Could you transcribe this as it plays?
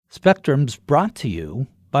Spectrum's brought to you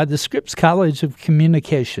by the Scripps College of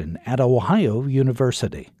Communication at Ohio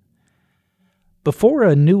University. Before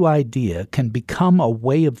a new idea can become a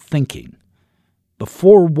way of thinking,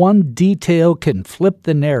 before one detail can flip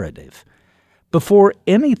the narrative, before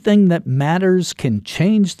anything that matters can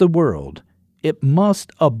change the world, it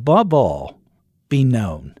must, above all, be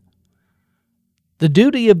known. The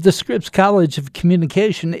duty of the Scripps College of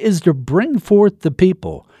Communication is to bring forth the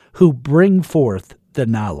people who bring forth the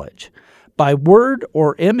knowledge, by word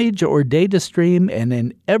or image or data stream, and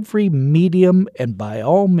in every medium, and by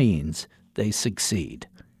all means, they succeed.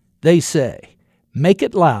 They say, make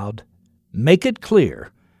it loud, make it clear,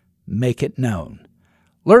 make it known.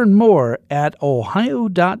 Learn more at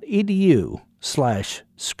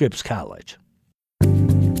ohio.edu/Scripps College.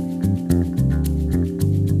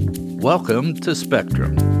 Welcome to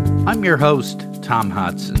Spectrum. I'm your host, Tom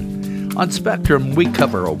Hodson. On Spectrum, we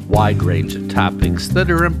cover a wide range of topics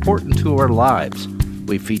that are important to our lives.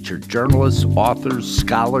 We feature journalists, authors,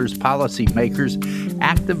 scholars, policymakers,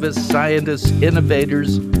 activists, scientists,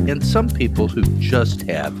 innovators, and some people who just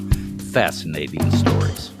have fascinating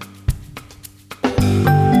stories.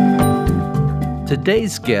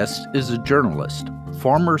 Today's guest is a journalist,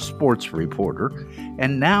 former sports reporter,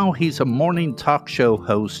 and now he's a morning talk show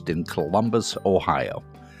host in Columbus, Ohio.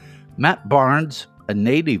 Matt Barnes, a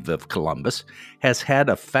native of Columbus, has had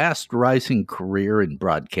a fast-rising career in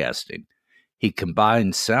broadcasting. He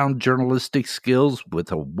combines sound journalistic skills with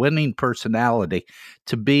a winning personality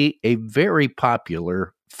to be a very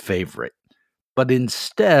popular favorite. But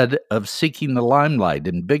instead of seeking the limelight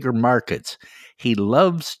in bigger markets, he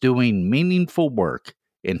loves doing meaningful work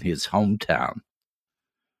in his hometown.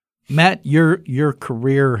 Matt, your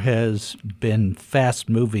career has been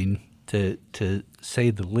fast-moving, to say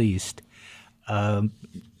the least.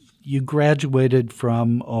 You graduated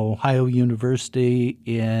from Ohio University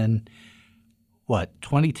in,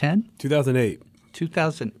 2010? 2008.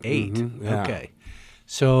 2008. Mm-hmm, yeah. Okay.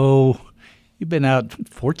 So you've been out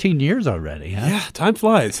 14 years already, huh? Yeah, time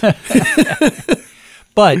flies.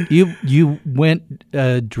 But you went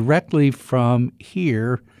directly from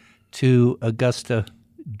here to Augusta,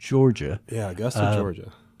 Georgia. Yeah, Augusta,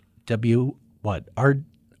 Georgia.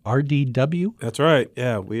 RDW? That's right.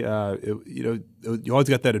 Yeah, we you always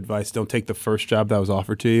got that advice: don't take the first job that was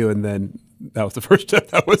offered to you, and then that was the first job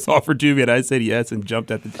that was offered to me, and I said yes and jumped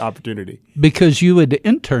at the opportunity. Because you had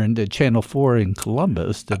interned at Channel 4 in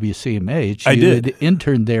Columbus, WCMH. I did. You had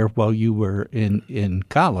interned there while you were in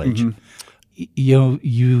college. Mm-hmm.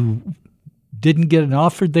 You didn't get an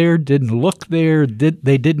offer there, didn't look there,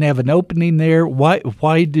 they didn't have an opening there.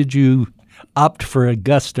 Why did you opt for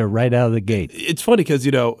Augusta right out of the gate? It's funny because,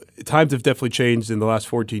 times have definitely changed in the last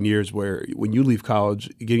 14 years where when you leave college,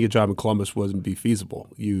 getting a job in Columbus wasn't be feasible.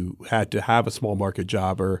 You had to have a small market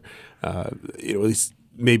job or, at least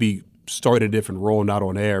maybe start a different role, not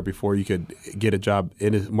on air, before you could get a job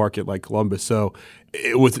in a market like Columbus. So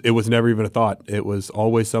it was never even a thought. It was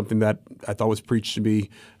always something that I thought was preached to me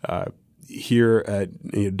here at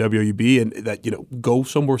WUB, and that go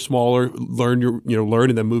somewhere smaller, learn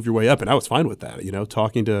and then move your way up. And I was fine with that.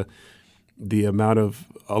 Talking to the amount of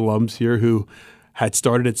alums here who had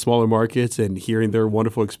started at smaller markets and hearing their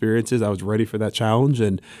wonderful experiences, I was ready for that challenge.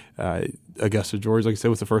 And Augusta, Georgia, like I said,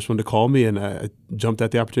 was the first one to call me, and I jumped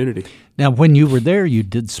at the opportunity. Now, when you were there, you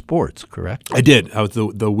did sports, correct? I did. I was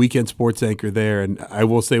the weekend sports anchor there, and I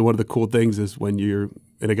will say one of the cool things is when you're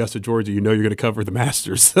in Augusta, Georgia, you're going to cover the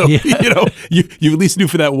Masters. So, you at least knew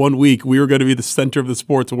for that 1 week we were going to be the center of the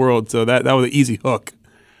sports world. So that was an easy hook.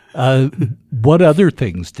 What other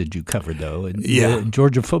things did you cover, though?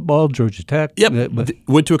 Georgia football, Georgia Tech? Yep.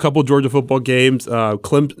 Went to a couple of Georgia football games.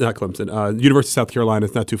 University of South Carolina.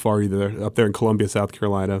 It's not too far either. Up there in Columbia, South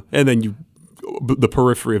Carolina. And then the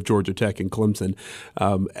periphery of Georgia Tech and Clemson.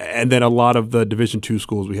 And then a lot of the Division II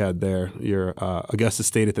schools we had there. Your Augusta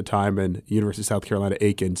State at the time and University of South Carolina,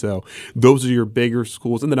 Aiken. So those are your bigger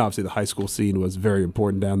schools. And then obviously the high school scene was very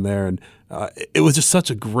important down there. And it was just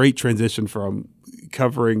such a great transition from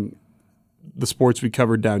covering the sports we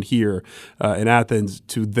covered down here in Athens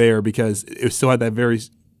to there, because it still had that very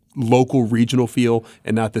local regional feel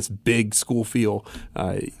and not this big school feel.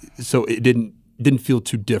 So it didn't feel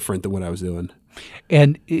too different than what I was doing.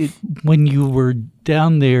 And when you were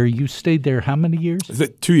down there, you stayed there how many years?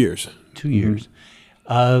 2 years. 2 years.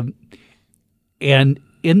 And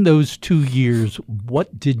in those 2 years,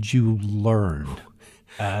 what did you learn?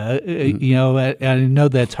 And I know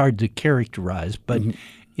that's hard to characterize, but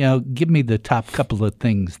give me the top couple of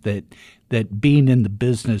things that being in the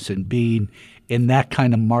business and being in that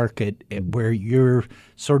kind of market where you're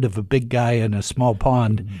sort of a big guy in a small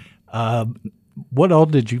pond, What all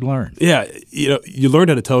did you learn? Yeah, you learned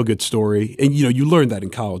how to tell a good story, and you learned that in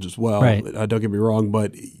college as well. Right. Don't get me wrong,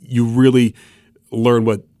 but you really learn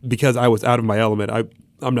because I was out of my element.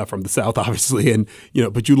 I'm not from the South, obviously, and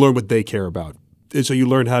but you learn what they care about, and so you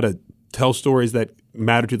learn how to tell stories that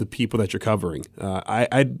matter to the people that you're covering.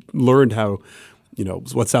 I learned how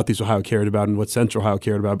what Southeast Ohio cared about and what Central Ohio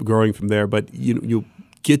cared about growing from there. But you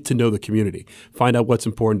get to know the community, find out what's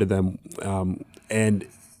important to them, and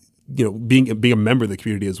being a member of the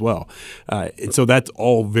community as well. And so that's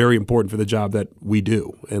all very important for the job that we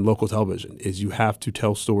do in local television, is you have to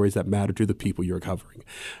tell stories that matter to the people you're covering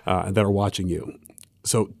and that are watching you.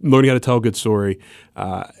 So learning how to tell a good story,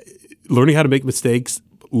 learning how to make mistakes,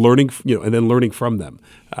 and then learning from them.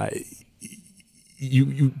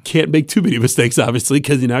 You can't make too many mistakes, obviously,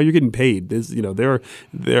 because now you're getting paid.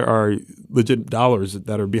 There are legit dollars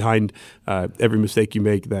that are behind every mistake you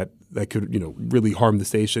make that could really harm the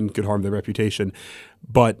station, could harm their reputation.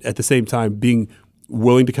 But at the same time, being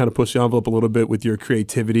willing to kind of push the envelope a little bit with your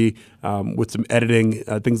creativity, with some editing,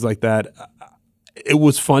 things like that. It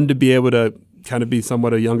was fun to be able to kind of be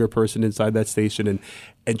somewhat a younger person inside that station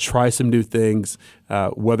and try some new things,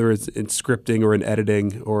 whether it's in scripting or in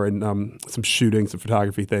editing or in some shooting, some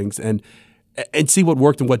photography things, and see what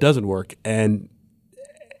worked and what doesn't work, and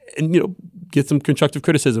get some constructive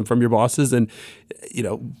criticism from your bosses, and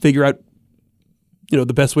figure out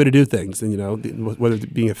the best way to do things, and whether it's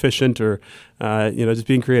being efficient or just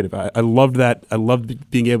being creative. I loved that. I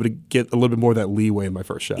loved being able to get a little bit more of that leeway in my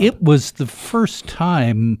first job. It was the first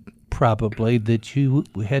time probably that you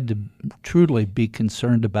had to truly be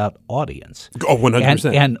concerned about audience. Oh,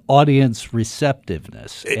 100%. And audience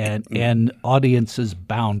receptiveness and audience's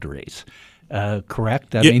boundaries.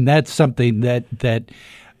 Correct? I mean, that's something that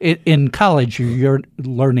in college you're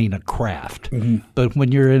learning a craft, but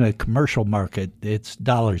when you're in a commercial market, it's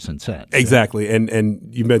dollars and cents. Exactly, and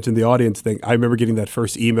you mentioned the audience thing. I remember getting that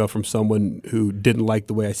first email from someone who didn't like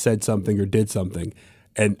the way I said something or did something,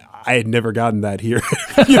 and I had never gotten that here.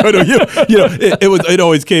 It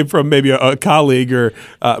always came from maybe a colleague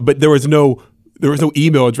but there was no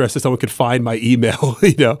email address that someone could find my email,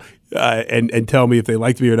 and tell me if they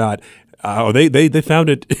liked me or not. They found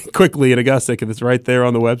it quickly in Augusta because it's right there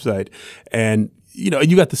on the website. And,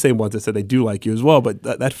 you got the same ones that said they do like you as well. But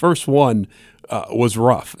that first one was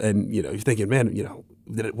rough. And, you're thinking, man,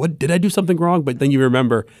 did I do something wrong? But then you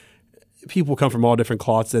remember people come from all different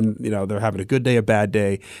cloths and, they're having a good day, a bad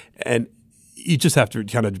day. And you just have to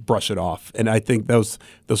kind of brush it off. And I think those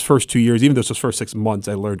first 2 years, even those first 6 months,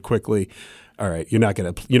 I learned quickly, all right, you're not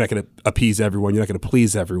gonna appease everyone. You're not gonna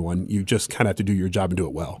please everyone. You just kind of have to do your job and do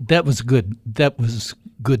it well. That was good. That was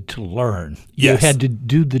good to learn. Yes. You had to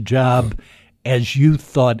do the job as you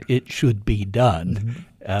thought it should be done,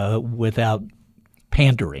 without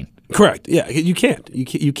pandering. Correct. Yeah, you can't.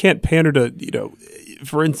 You can't pander to.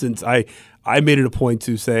 For instance, I made it a point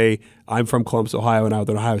to say I'm from Columbus, Ohio, and I'm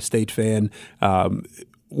an Ohio State fan.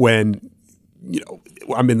 When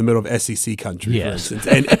I'm in the middle of SEC country, yes. for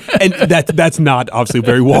instance. And that's not obviously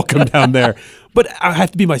very welcome down there. But I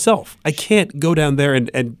have to be myself. I can't go down there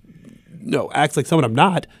and act like someone I'm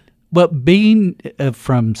not. But being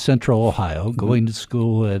from Central Ohio, going to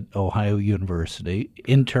school at Ohio University,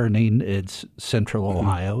 interning at Central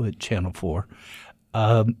Ohio at Channel 4,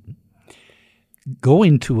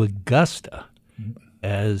 going to Augusta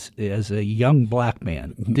as a young black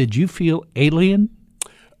man, did you feel alien?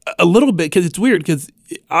 A little bit, because it's weird, because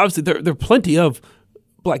obviously there are plenty of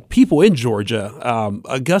black people in Georgia.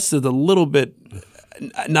 Augusta's a little bit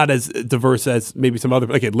not as diverse as maybe some other,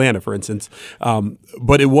 like Atlanta, for instance,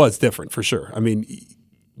 but it was different for sure. I mean,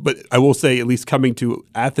 but I will say at least coming to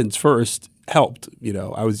Athens first helped.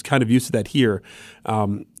 I was kind of used to that here.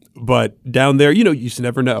 But down there, you just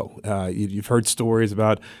never know. You've heard stories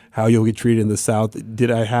about how you'll get treated in the South.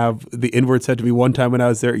 Did I have the N-word said to me one time when I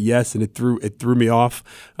was there? Yes, and it threw me off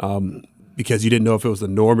because you didn't know if it was the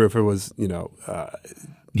norm or if it was a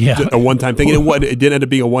one-time thing. And it didn't end up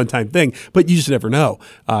being a one-time thing, but you just never know.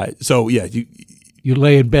 You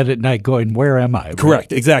lay in bed at night going, where am I? Right?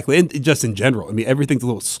 Correct, exactly. And just in general, I mean, everything's a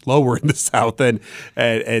little slower in the South. And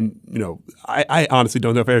I honestly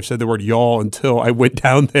don't know if I ever said the word y'all until I went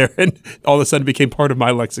down there and all of a sudden it became part of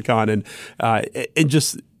my lexicon. And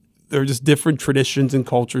just there are just different traditions and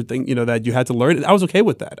culture that you had to learn. And I was okay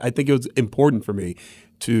with that. I think it was important for me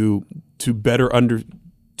to get a better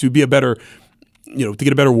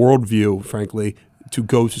worldview, frankly, to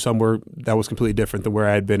go to somewhere that was completely different than where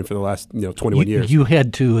I had been for the last 21 years. You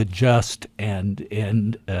had to adjust and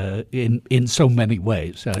in so many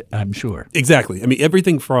ways, I'm sure. Exactly. I mean,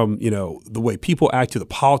 everything from the way people act to the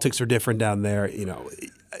politics are different down there.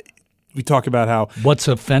 we talk about how what's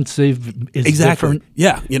offensive is exactly different.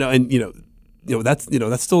 Yeah,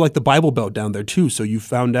 that's still like the Bible Belt down there too. So you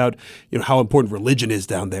found out how important religion is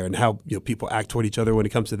down there and how people act toward each other when it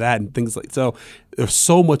comes to that and things like so. There's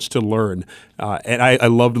so much to learn, and I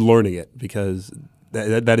loved learning it because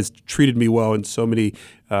that has treated me well in so many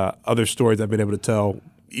other stories I've been able to tell,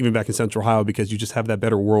 even back in Central Ohio, because you just have that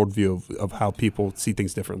better worldview of how people see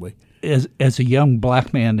things differently. As a young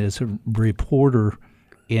black man, as a reporter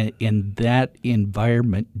in that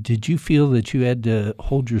environment, did you feel that you had to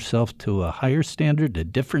hold yourself to a higher standard, a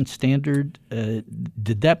different standard?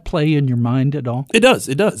 Did that play in your mind at all? It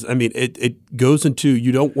does. I mean, it goes into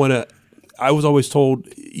you don't want to. I was always told,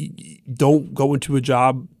 don't go into a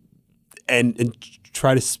job and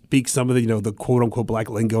try to speak some of the quote unquote black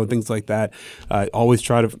lingo and things like that. Always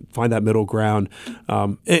try to find that middle ground.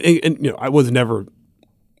 And I was never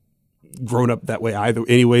grown up that way either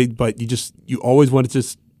anyway, but you always wanted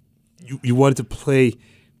to you wanted to play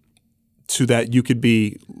so that you could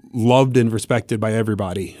be loved and respected by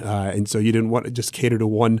everybody. And so you didn't want to just cater to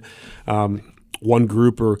one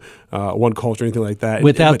group or one culture or anything like that.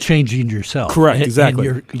 Without changing yourself. Correct, exactly.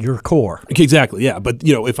 And your core. Exactly, yeah. But,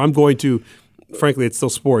 if I'm going to, frankly, it's still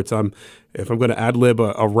sports. If I'm going to ad-lib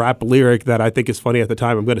a rap lyric that I think is funny at the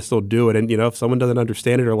time, I'm going to still do it. And, if someone doesn't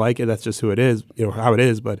understand it or like it, that's just who it is, how it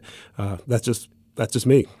is. But that's just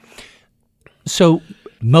me. So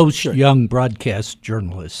most young broadcast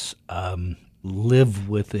journalists live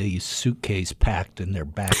with a suitcase packed in their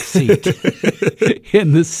back seat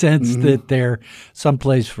in the sense that they're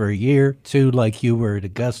someplace for a year, 2, like you were at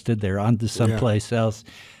Augusta, they're on to someplace else.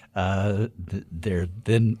 They're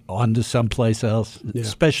then on to someplace else,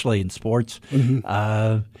 especially in sports.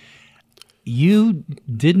 You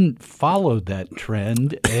didn't follow that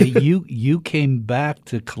trend. You came back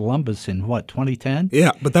to Columbus in 2010?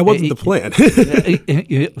 Yeah, but that wasn't the plan.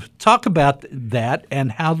 Talk about that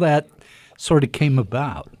and how that sort of came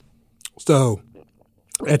about. So,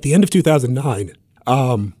 at the end of 2009,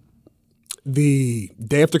 the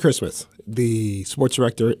day after Christmas, the sports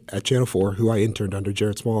director at Channel 4, who I interned under,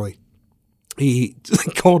 Jared Smalley, he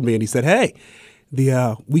called me and he said, "Hey,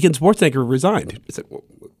 the weekend sports anchor resigned." I said,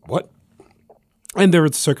 "What?" And there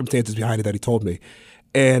were circumstances behind it that he told me.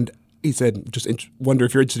 And he said, "Just wonder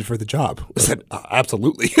if you're interested for the job." I said,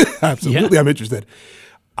 "Absolutely. Absolutely, I'm interested."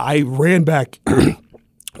 I ran back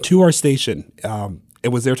to our station. It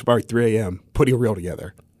was there till about 3 a.m. putting a reel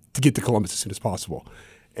together to get to Columbus as soon as possible.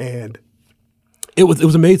 And it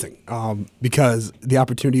was amazing because the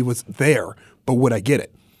opportunity was there, but would I get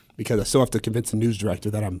it? Because I still have to convince the news director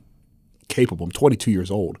that I'm capable. I'm 22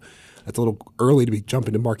 years old. That's a little early to be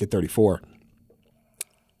jumping to market 34.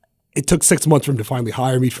 It took 6 months for him to finally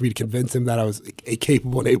hire me, for me to convince him that I was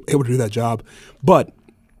capable and able to do that job. But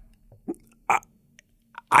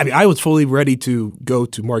I was fully ready to go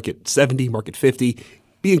to market 70, market 50,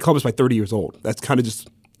 be in Columbus by 30 years old. That's kind of just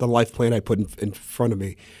the life plan I put in front of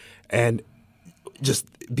me. And just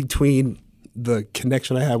between the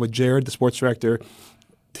connection I had with Jared, the sports director,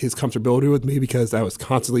 his comfortability with me because I was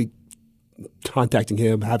constantly contacting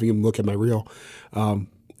him, having him look at my reel,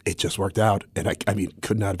 it just worked out. And I mean,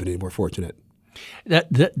 could not have been any more fortunate.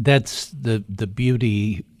 That's the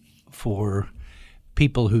beauty for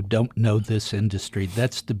people who don't know this industry.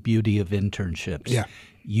 That's the beauty of internships. Yeah.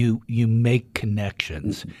 You make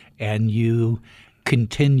connections and you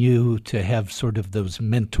continue to have sort of those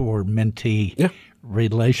mentor-mentee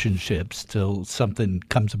relationships till something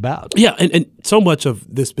comes about. Yeah, and so much of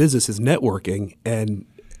this business is networking. And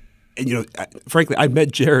frankly, I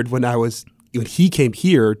met Jared when he came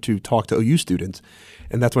here to talk to OU students.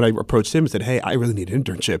 And that's when I approached him and said, "Hey, I really need an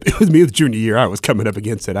internship." It was me the junior year. I was coming up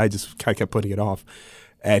against it. I just kind of kept putting it off.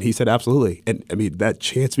 And he said, "Absolutely." And I mean, that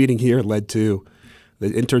chance meeting here led to the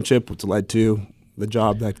internship, which led to the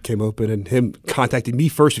job that came open, and him contacting me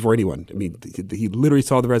first before anyone. I mean, he literally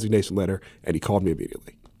saw the resignation letter and he called me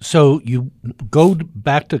immediately. So you go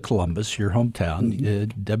back to Columbus, your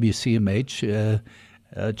hometown, WCMH,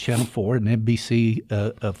 Channel 4, an NBC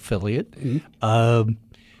affiliate.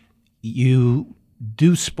 You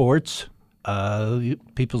do sports.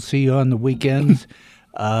 People see you on the weekends.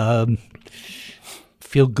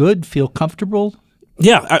 Feel good? Feel comfortable?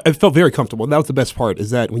 Yeah, I felt very comfortable. And that was the best part, is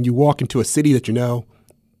that when you walk into a city that you know,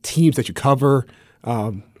 teams that you cover,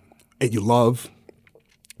 and you love.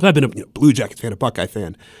 I've been a Blue Jackets fan, a Buckeye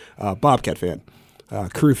fan, Bobcat fan,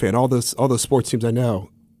 Crew fan, all those sports teams I know.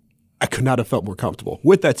 I could not have felt more comfortable.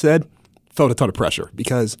 With that said, felt a ton of pressure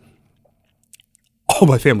because all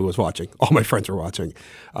my family was watching. All my friends were watching.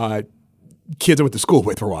 Kids I went to school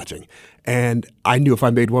with were watching. And I knew if I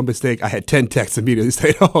made one mistake, I had 10 texts immediately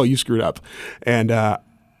saying, "Oh, you screwed up." And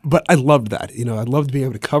but I loved that. I loved being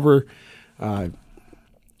able to cover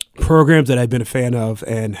programs that I'd been a fan of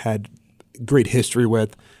and had great history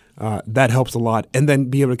with. That helps a lot. And then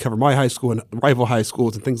being able to cover my high school and rival high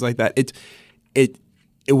schools and things like that.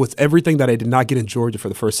 It was everything that I did not get in Georgia for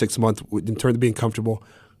the first 6 months in terms of being comfortable.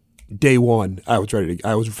 Day one, I was ready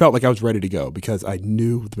to. Felt like I was ready to go because I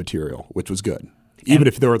knew the material, which was good, even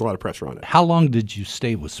if there was a lot of pressure on it. How long did you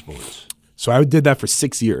stay with sports? So I did that for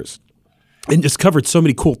 6 years. And just covered so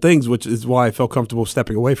many cool things, which is why I felt comfortable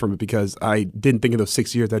stepping away from it, because I didn't think in those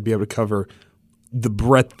 6 years I'd be able to cover the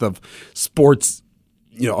breadth of sports,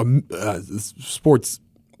 sports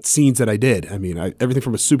scenes that I did. I mean, everything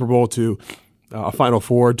from a Super Bowl to a Final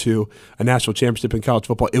Four to a national championship in college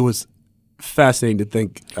football. It was fascinating to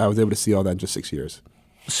think I was able to see all that in just 6 years.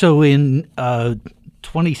 So in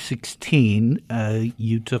 2016,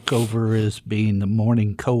 you took over as being the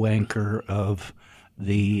morning co-anchor of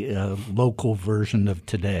the local version of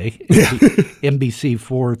Today,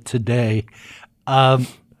 NBC4 Today.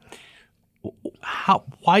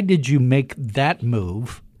 Why did you make that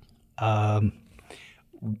move?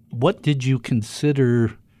 What did you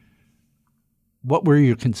consider? What were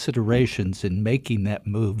your considerations in making that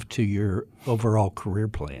move to your overall career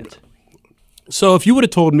plans? So if you would have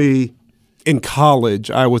told me in college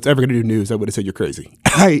I was ever going to do news, I would have said you're crazy.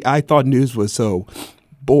 I thought news was so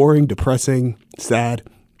boring, depressing, sad.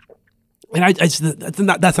 And I just,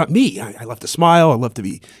 that's not me. I love to smile. I love to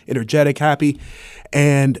be energetic, happy.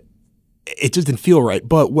 And it just didn't feel right.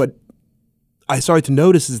 But what I started to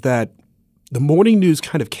notice is that the morning news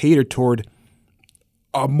kind of catered toward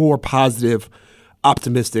a more positive,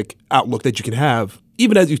 optimistic outlook that you can have,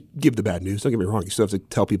 even as you give the bad news. Don't get me wrong. You still have to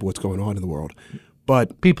tell people what's going on in the world.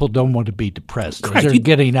 But people don't want to be depressed as Correct. they're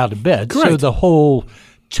getting out of bed. Correct. So the whole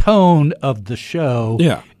tone of the show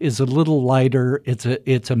is a little lighter.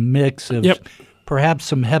 It's a mix of perhaps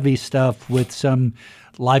some heavy stuff with some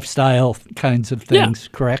lifestyle kinds of things.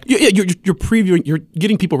 Correct? Yeah, you're previewing. You're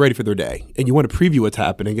getting people ready for their day, and you want to preview what's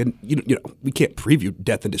happening. And we can't preview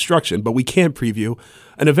death and destruction, but we can preview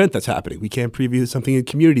an event that's happening. We can preview something in the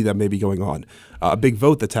community that may be going on, a big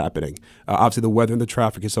vote that's happening. Obviously, the weather and the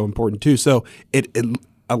traffic is so important too. So it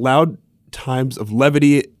allowed times of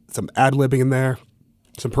levity, some ad-libbing in there,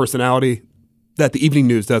 some personality that the evening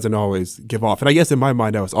news doesn't always give off. And I guess in my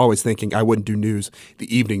mind, I was always thinking I wouldn't do news,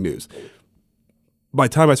 the evening news. By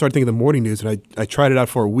the time I started thinking of the morning news, and I tried it out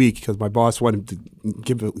for a week because my boss wanted to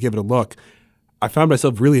give it a look, I found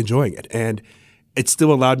myself really enjoying it. And it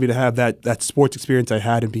still allowed me to have that sports experience I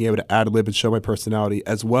had and being able to ad-lib and show my personality,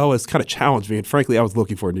 as well as kind of challenge me. And frankly, I was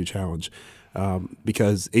looking for a new challenge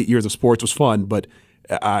because 8 years of sports was fun, but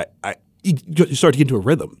you start to get into a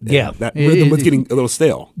rhythm. That rhythm was getting a little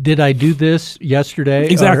stale. Did I do this yesterday?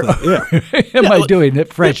 Exactly. Am I doing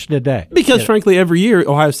it fresh today? Because frankly, every year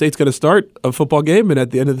Ohio State's going to start a football game, and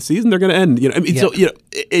at the end of the season, they're going to end. So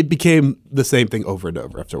it became the same thing over and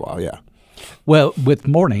over after a while. Yeah. Well, with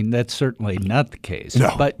morning, that's certainly not the case.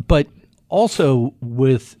 No. But also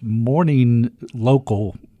with morning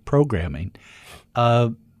local programming,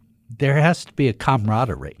 there has to be a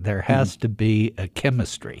camaraderie. There has to be a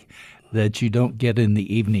chemistry that you don't get in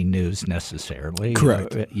the evening news necessarily.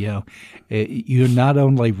 Correct. You're not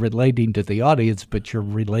only relating to the audience, but you're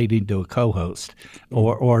relating to a co-host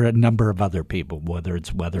or a number of other people, whether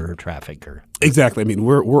it's weather or traffic or. Exactly. I mean,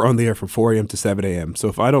 we're on the air from 4 a.m. to 7 a.m. So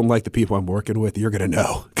if I don't like the people I'm working with, you're going to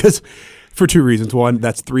know. Because for two reasons. One,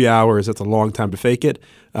 that's 3 hours. That's a long time to fake it.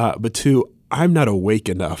 But two, I'm not awake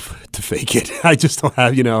enough to fake it. I just don't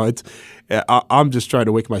have, I'm just trying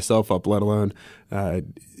to wake myself up, let alone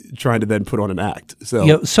trying to then put on an act.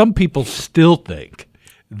 So some people still think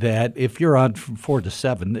that if you're on from 4 to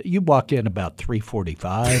 7, that you walk in about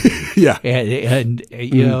 3:45. Yeah. And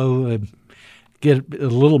get a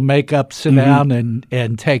little makeup, sit down,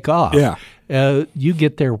 and take off. Yeah. You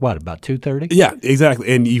get there, about 2:30? Yeah,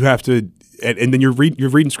 exactly. And you have to and then you're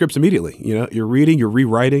reading scripts immediately. You're reading, you're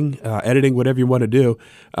rewriting, editing, whatever you want to do.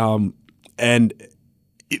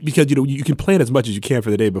 Because you can plan as much as you can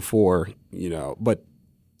for the day before, but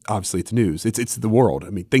obviously it's news. It's the world. I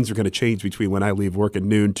mean, things are going to change between when I leave work at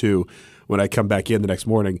noon to when I come back in the next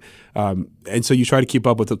morning. And so you try to keep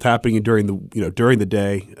up with what's happening during the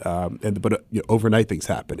day. But overnight things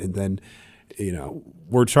happen, and then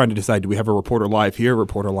we're trying to decide: do we have a reporter live here, a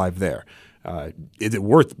reporter live there? Is it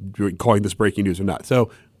worth calling this breaking news or not?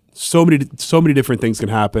 So many different things can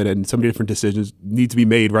happen, and so many different decisions need to be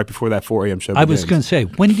made right before that 4 a.m. show begins. I was going to say,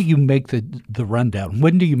 when do you make the rundown?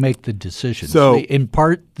 When do you make the decisions? So, in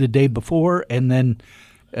part the day before, and then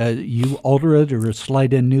You alter it or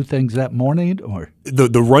slide in new things that morning, or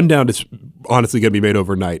the rundown is honestly going to be made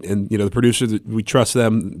overnight, and the producers, we trust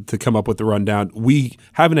them to come up with the rundown. We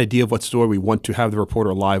have an idea of what story we want to have the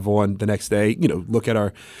reporter live on the next day. Look at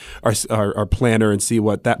our planner and see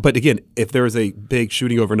what that. But again, if there is a big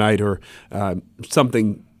shooting overnight or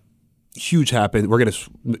something huge happen, we're going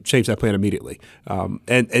to change that plan immediately.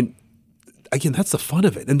 And again, that's the fun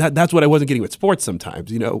of it. And that's what I wasn't getting with sports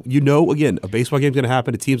sometimes. Again, a baseball game's going to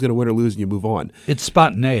happen, a team's going to win or lose, and you move on. It's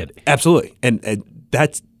spontaneity. Absolutely. And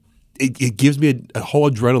that's it gives me a whole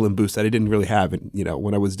adrenaline boost that I didn't really have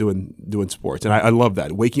when I was doing sports. And I love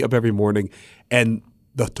that. Waking up every morning, and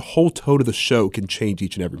the whole tone of the show can change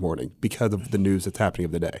each and every morning because of the news that's happening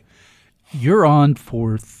of the day. You're on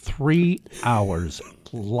for 3 hours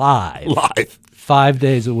live. 5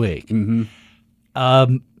 days a week.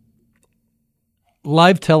 Mm-hmm.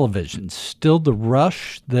 Live television, still the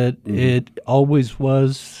rush that it always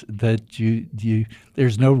was, that you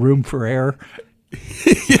there's no room for error.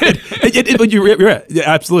 But you're right. Yeah,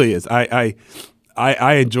 absolutely is. I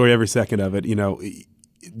enjoy every second of it.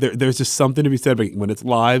 There's just something to be said when it's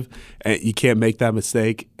live and you can't make that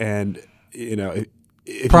mistake. And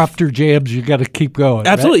Proctor jams, you got to keep going.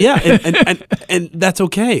 Absolutely, right? Yeah, and that's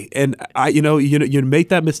okay. And you make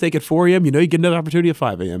that mistake at 4 a.m. You get another opportunity at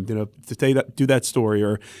 5 a.m. To do that story,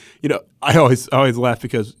 or I always laugh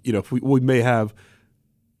because if we may have,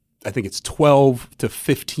 I think it's 12 to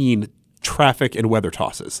 15 traffic and weather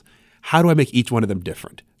tosses. How do I make each one of them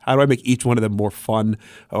different? How do I make each one of them more fun?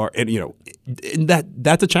 And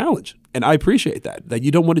that's a challenge, and I appreciate that you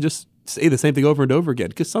don't want to just say the same thing over and over again,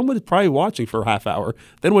 because someone is probably watching for a half hour.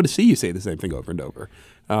 They don't want to see you say the same thing over and over.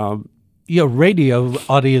 Radio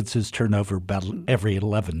audiences turn over about every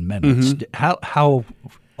 11 minutes. Mm-hmm. How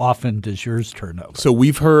often does yours turn over? So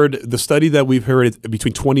the study that we've heard is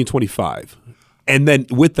between 20 and 25. And then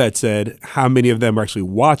with that said, how many of them are actually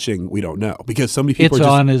watching, we don't know, because so many people it's are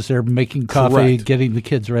just on as they're making coffee, correct. Getting the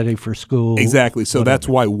kids ready for school. Exactly. So whatever. That's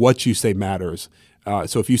why what you say matters.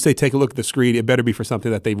 So if you say take a look at the screen, it better be for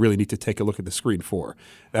something that they really need to take a look at the screen for.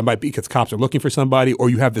 That might be because cops are looking for somebody, or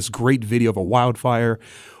you have this great video of a wildfire,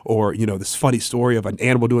 or this funny story of an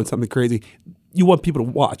animal doing something crazy. You want people to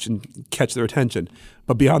watch and catch their attention.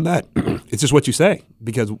 But beyond that, it's just what you say,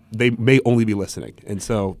 because they may only be listening. And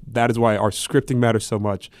so that is why our scripting matters so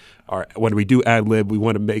much. When we do ad-lib, we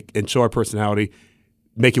want to make and show our personality,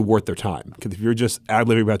 make it worth their time. Because if you're just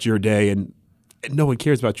ad-libbing about your day and no one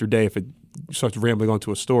cares about your day, if it starts rambling onto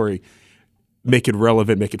a story, make it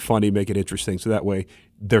relevant, make it funny, make it interesting. So that way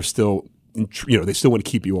they're still, they still want to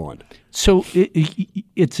keep you on. So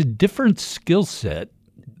it's a different skill set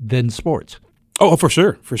than sports. Oh, for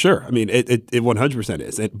sure. I mean, it 100%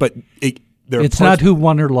 is. But it's not who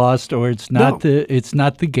won or lost, or it's not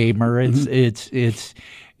the gamer. It's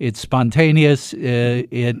spontaneous.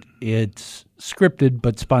 It's scripted,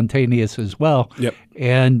 but spontaneous as well. Yep.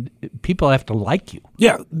 And people have to like you.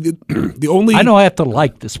 Yeah. The only I don't have to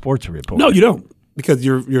like the sports report. No, you don't, because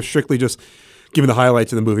you're strictly just giving the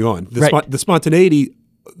highlights and then moving on. The spontaneity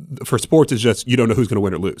for sports is just you don't know who's going to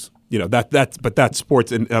win or lose. But that's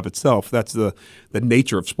sports in of itself. That's the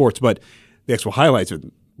nature of sports. But the actual highlights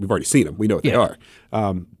we've already seen them. We know what they are.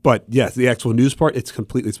 But yes, the actual news part, it's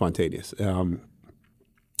completely spontaneous.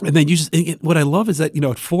 And then what I love is that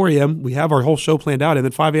at 4 a.m. we have our whole show planned out, and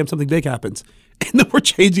then 5 a.m. something big happens, and then we're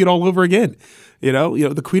changing it all over again.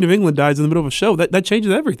 The Queen of England dies in the middle of a show. That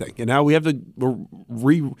changes everything, and now we're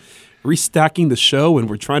restacking the show, and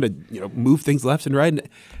we're trying to move things left and right. And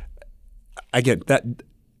again,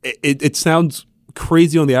 it sounds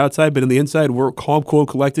crazy on the outside, but on the inside, we're calm, cool, and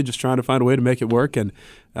collected, just trying to find a way to make it work. And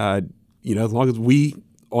as long as we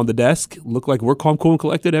on the desk look like we're calm, cool, and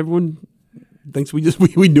collected, everyone thinks we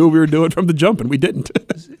knew we were doing from the jump, and we didn't.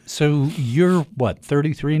 So you're what,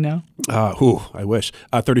 33 now? I wish.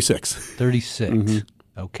 36. 36. Mm-hmm.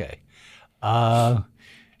 Okay.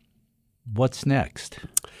 What's next?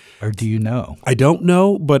 Or do you know? I don't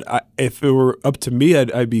know, but if it were up to me,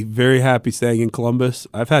 I'd be very happy staying in Columbus.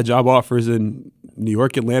 I've had job offers in New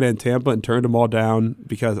York, Atlanta, and Tampa, and turned them all down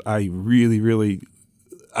because I really, really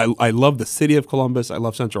I love the city of Columbus. I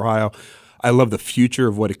love Central Ohio. I love the future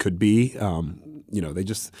of what it could be. They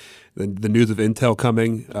just the news of Intel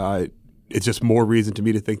coming. It's just more reason to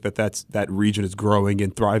me to think that region is growing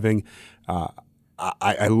and thriving.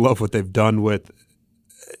 I love what they've done with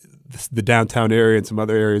the downtown area and some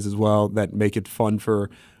other areas as well that make it fun for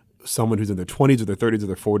someone who's in their 20s or their 30s or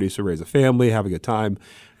their 40s to raise a family, have a good time.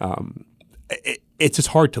 It's just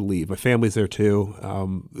hard to leave. My family's there too.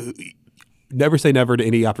 Never say never to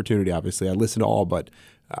any opportunity, obviously. I listen to all, but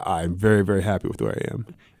I'm very, very happy with where I am.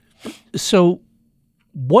 So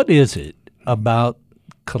What is it about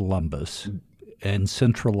Columbus and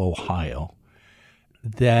Central Ohio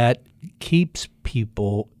that keeps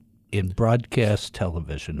people in broadcast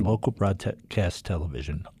television, local broadcast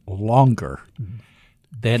television, longer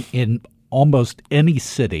than in almost any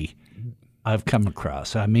city I've come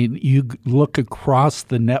across? I mean, you look across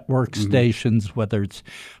the network stations, whether it's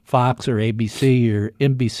Fox or ABC or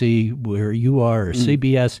NBC, where you are, or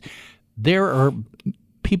CBS, there are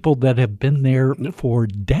people that have been there for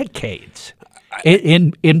decades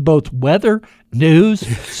in both weather, news,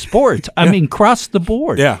 sports. I mean, across the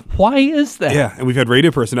board. Yeah. Why is that? Yeah, and we've had radio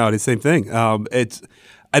personalities, same thing. I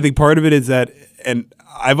think part of it is that, and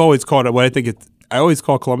I've always called it I always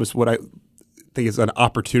call Columbus what I think is an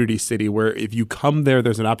opportunity city, where if you come there,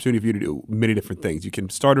 there's an opportunity for you to do many different things. You can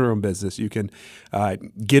start your own business. You can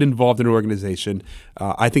get involved in an organization.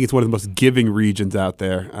 I think it's one of the most giving regions out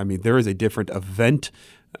there. I mean, there is a different event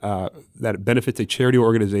that benefits a charity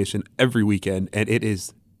organization every weekend, and it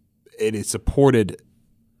is supported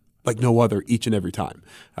like no other each and every time.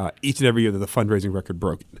 Each and every year that the fundraising record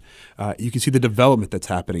broken. You can see the development that's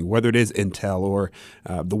happening, whether it is Intel or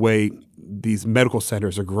the way these medical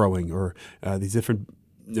centers are growing, or these different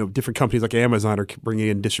companies like Amazon are bringing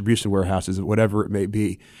in distribution warehouses, whatever it may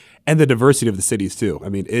be, and the diversity of the cities too. I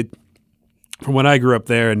mean, from when I grew up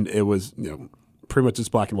there, and it was pretty much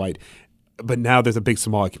just black and white. But now there's a big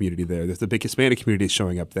Somali community there. There's a big Hispanic community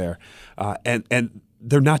showing up there, and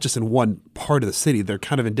they're not just in one part of the city. They're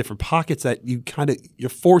kind of in different pockets that you're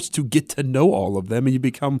forced to get to know all of them, and you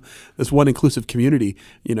become this one inclusive community.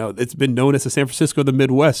 It's been known as the San Francisco of the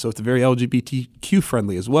Midwest, so it's very LGBTQ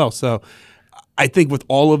friendly as well. So I think with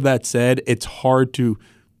all of that said, it's hard to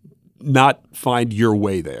not find your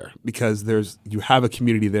way there, because you have a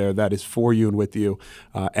community there that is for you and with you,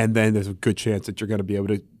 and then there's a good chance that you're going to be able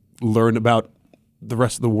to learn about the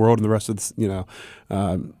rest of the world and the rest of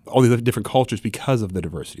all these different cultures because of the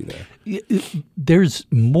diversity there. There's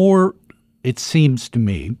more, it seems to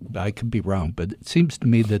me, I could be wrong, but it seems to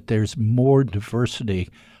me that there's more diversity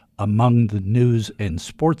among the news and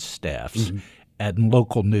sports staffs and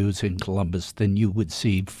local news in Columbus than you would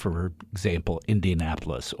see, for example,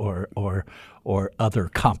 Indianapolis or other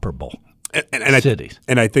comparable cities.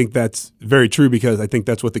 I think that's very true, because I think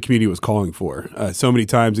that's what the community was calling for. So many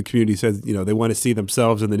times the community says, they want to see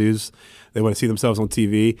themselves in the news, they want to see themselves on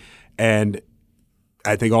TV, and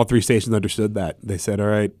I think all three stations understood that. They said, all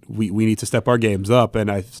right, we need to step our games up. And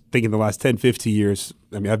I think in the last 10, 15 years,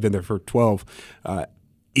 I mean, I've been there for 12,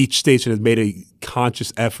 each station has made a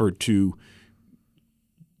conscious effort to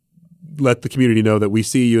let the community know that we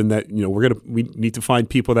see you, and that we need to find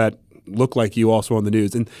people that look like you also on the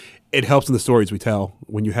news. And it helps in the stories we tell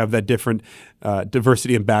when you have that different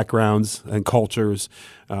diversity in backgrounds and cultures.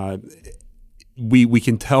 We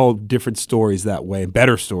can tell different stories that way, and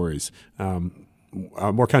better stories,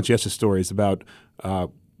 more conscientious stories about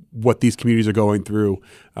what these communities are going through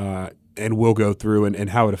and will go through, and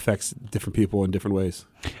how it affects different people in different ways.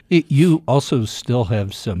 You also still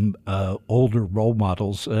have some older role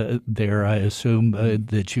models there, I assume,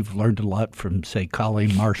 that you've learned a lot from, say,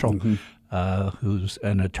 Colleen Marshall, who's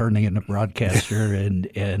an attorney and a broadcaster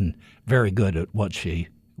and very good at what she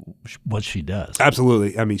does.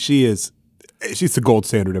 Absolutely. I mean, she's the gold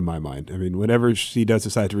standard in my mind. I mean, whenever she does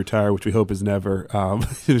decide to retire, which we hope is never,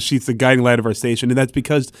 she's the guiding light of our station, and that's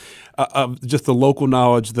because of just the local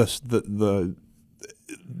knowledge, the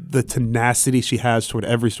tenacity she has toward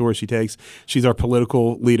every story she takes. She's our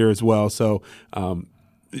political leader as well, so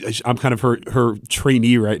I'm kind of her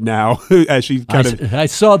trainee right now, as she I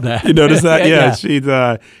saw that. You notice that? Yeah.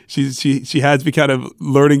 She has me kind of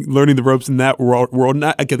learning the ropes in that world.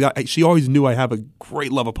 She always knew I have a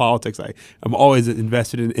great love of politics. I'm always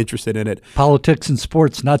invested and interested in it. Politics and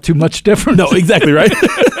sports, not too much different. No, exactly right.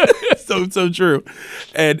 So true,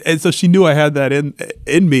 and so she knew I had that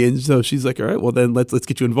in me, and so she's like, all right, well then let's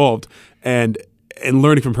get you involved, and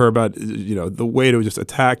learning from her about the way to just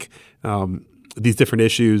attack these different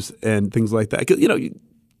issues and things like that.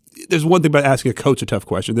 There's one thing about asking a coach a tough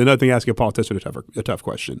question. There's another thing asking a politician a tough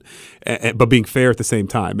question, but being fair at the same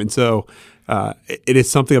time. And so it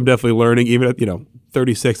is something I'm definitely learning. Even at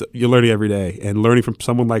 36, you're learning every day, and learning from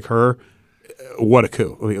someone like her. What a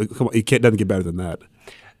coup! I mean, come on, doesn't get better than that.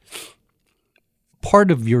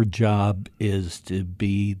 Part of your job is to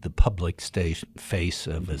be the public face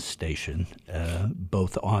of a station,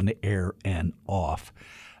 both on air and off.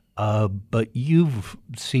 But you've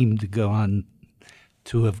seemed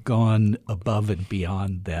to have gone above and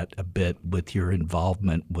beyond that a bit with your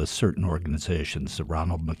involvement with certain organizations, the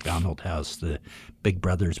Ronald McDonald House, the Big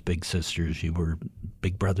Brothers Big Sisters. You were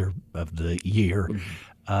Big Brother of the Year.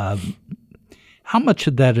 How much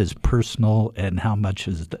of that is personal and how much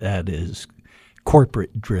of that is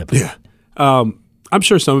corporate driven? Yeah. I'm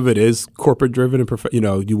sure some of it is corporate driven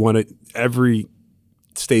and you want it, every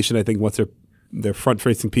station I think wants their front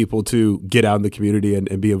facing people to get out in the community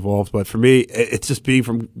and be involved. But for me, it's just being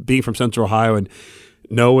from Central Ohio and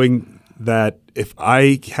knowing that if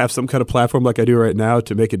I have some kind of platform like I do right now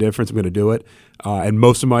to make a difference, I'm going to do it. And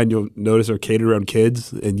most of mine, you'll notice, are catered around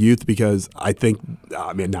kids and youth because I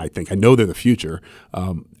know they're the future.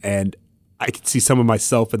 And I can see some of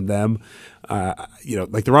myself in them.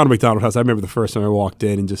 Like the Ronald McDonald House, I remember the first time I walked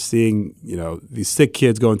in and just seeing, these sick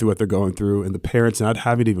kids going through what they're going through and the parents not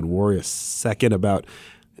having to even worry a second about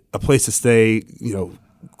a place to stay,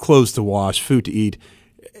 clothes to wash, food to eat.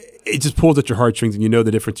 It just pulls at your heartstrings and you know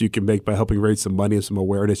the difference you can make by helping raise some money and some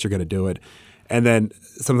awareness, you're going to do it. And then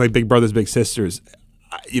something like Big Brothers Big Sisters,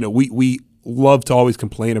 we love to always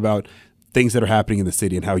complain about things that are happening in the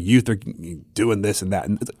city and how youth are doing this and that.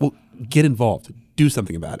 And well, get involved, do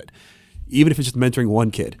something about it, even if it's just mentoring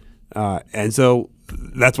one kid. And so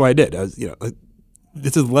that's why I did.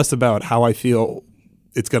 This is less about how I feel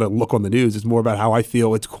it's going to look on the news. It's more about how I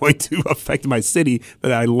feel it's going to affect my city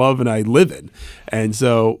that I love and I live in. And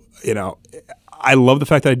so, I love the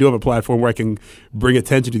fact that I do have a platform where I can bring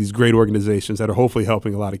attention to these great organizations that are hopefully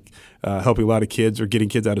helping a lot of kids or getting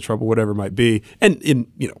kids out of trouble, whatever it might be, and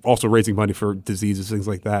also raising money for diseases, things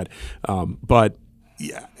like that. But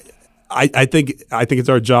yeah, I think it's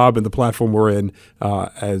our job and the platform we're in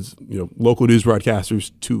as local news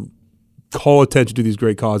broadcasters to call attention to these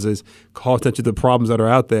great causes, call attention to the problems that are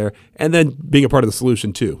out there, and then being a part of the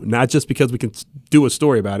solution too. Not just because we can do a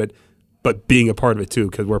story about it, but being a part of it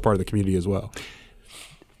too, because we're part of the community as well.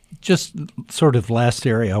 Just sort of last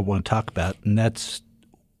area I want to talk about, and that's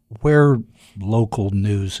where local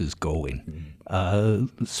news is going,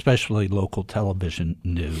 especially local television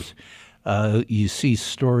news. You see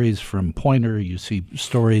stories from Poynter, you see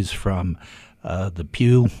stories from the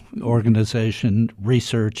Pew organization,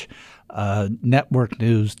 research, network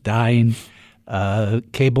news dying,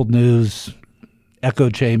 cable news,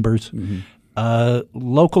 echo chambers,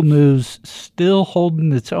 local news still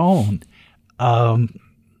holding its own.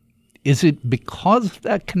 Is it because of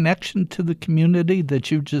that connection to the community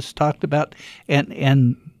that you just talked about?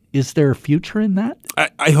 And is there a future in that?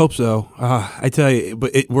 I hope so. I tell you,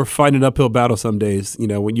 but we're fighting an uphill battle some days.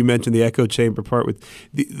 When you mentioned the echo chamber part with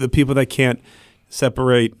the people that can't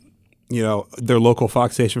separate their local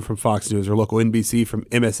Fox station from Fox News or local NBC from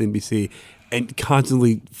MSNBC, and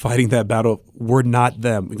constantly fighting that battle. We're not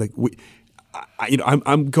them. Like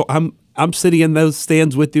I'm sitting in those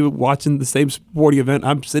stands with you, watching the same sporting event.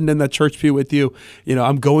 I'm sitting in that church pew with you.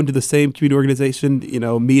 I'm going to the same community organization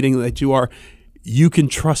meeting that you are. You can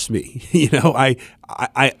trust me.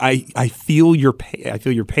 I feel your pain. I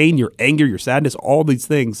feel your pain, your anger, your sadness, all these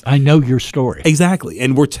things. I know your story. Exactly.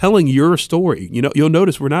 And we're telling your story. You'll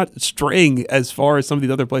notice we're not straying as far as some of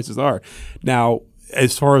these other places are. Now,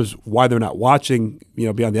 as far as why they're not watching,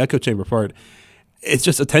 beyond the echo chamber part, it's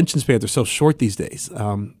just attention spans are so short these days.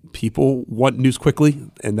 People want news quickly,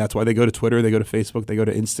 and that's why they go to Twitter, they go to Facebook, they go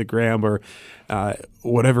to Instagram, or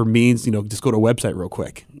whatever means, just go to a website real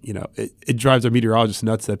quick. It drives our meteorologists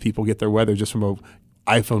nuts that people get their weather just from an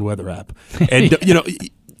iPhone weather app. And,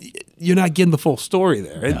 you're not getting the full story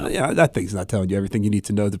there. And, that thing's not telling you everything you need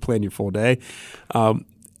to know to plan your full day.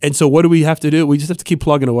 And so what do we have to do? We just have to keep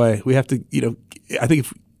plugging away. We have to, I think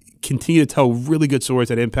if we continue to tell really good stories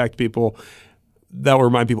that impact people, that will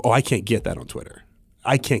remind people, I can't get that on Twitter.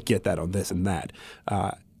 I can't get that on this and that.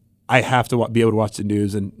 I have to be able to watch the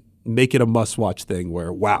news and make it a must-watch thing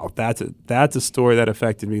where, wow, that's a story that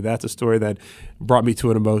affected me. That's a story that brought me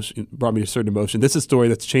to a certain emotion. This is a story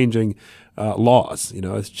that's changing laws.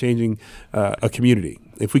 It's changing a community.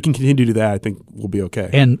 If we can continue to do that, I think we'll be okay.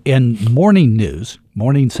 And morning news,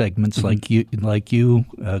 morning segments like you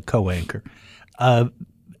co-anchor,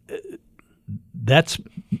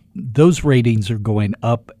 those ratings are going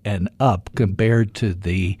up and up compared to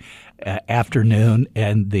the afternoon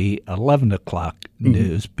and the 11 o'clock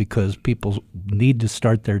news because people need to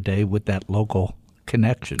start their day with that local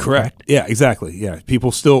connection. Correct. Right? Yeah, exactly. Yeah.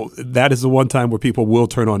 People that is the one time where people will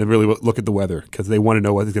turn on and really look at the weather because they want to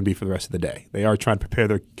know what it's going to be for the rest of the day. They are trying to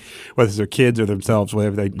prepare whether it's their kids or themselves,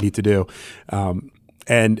 whatever they need to do.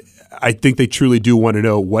 And I think they truly do want to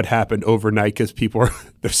know what happened overnight because people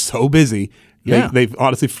they're so busy. Yeah. They've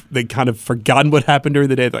honestly kind of forgotten what happened during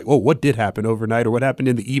the day. They're like, what did happen overnight or what happened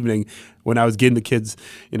in the evening when I was getting the kids,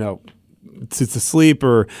 to sleep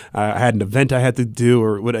or I had an event I had to do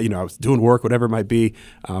or what, I was doing work, whatever it might be.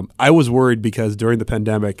 I was worried because during the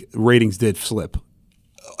pandemic, ratings did slip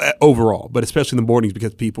overall, but especially in the mornings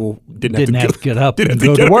because people didn't have to get up and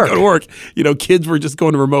go to work. Kids were just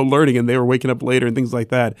going to remote learning and they were waking up later and things like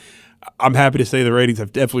that. I'm happy to say the ratings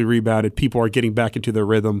have definitely rebounded. People are getting back into their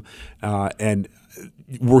rhythm, and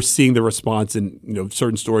we're seeing the response in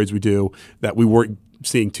certain stories we do that we weren't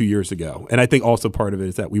seeing 2 years ago. And I think also part of it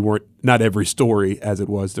is that not every story as it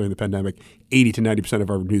was during the pandemic, 80 to 90% of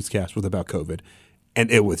our newscast was about COVID. And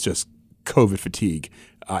it was just COVID fatigue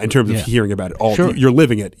in terms of hearing about it. Sure. You're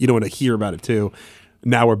living it. You don't want to hear about it too.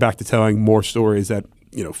 Now we're back to telling more stories that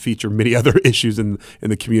feature many other issues in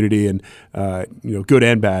the community and good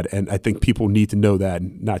and bad. And I think people need to know that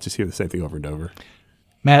and not just hear the same thing over and over.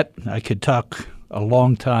 Matt, I could talk a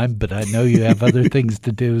long time, but I know you have other things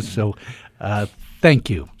to do. So thank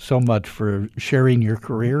you so much for sharing your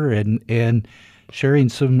career and sharing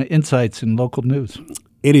some insights in local news.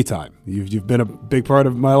 Anytime. You've been a big part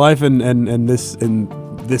of my life and this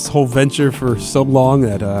whole venture for so long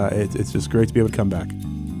that it's just great to be able to come back.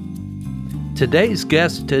 Today's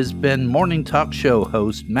guest has been Morning Talk Show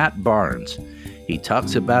host Matt Barnes. He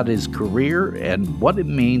talks about his career and what it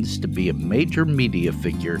means to be a major media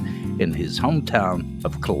figure in his hometown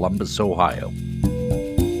of Columbus, Ohio.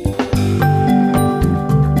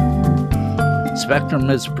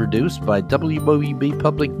 Spectrum is produced by WOUB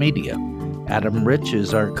Public Media. Adam Rich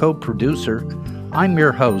is our co-producer. I'm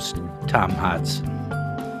your host, Tom Hodson.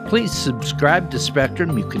 Please subscribe to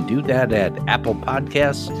Spectrum. You can do that at Apple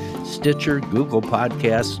Podcasts, Stitcher, Google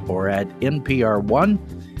Podcasts, or at NPR One.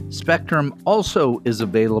 Spectrum also is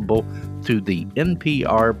available through the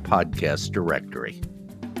NPR Podcast Directory.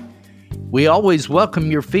 We always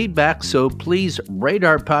welcome your feedback, so please rate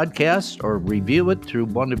our podcast or review it through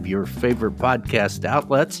one of your favorite podcast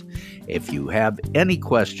outlets. If you have any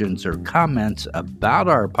questions or comments about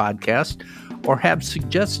our podcast or have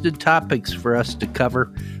suggested topics for us to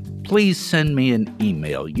cover, please send me an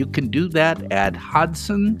email. You can do that at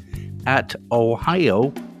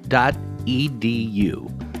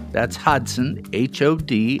hodson@ohio.edu. That's Hodson,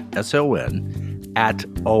 HODSON,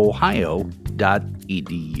 @ohio.edu.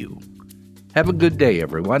 Have a good day,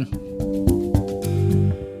 everyone.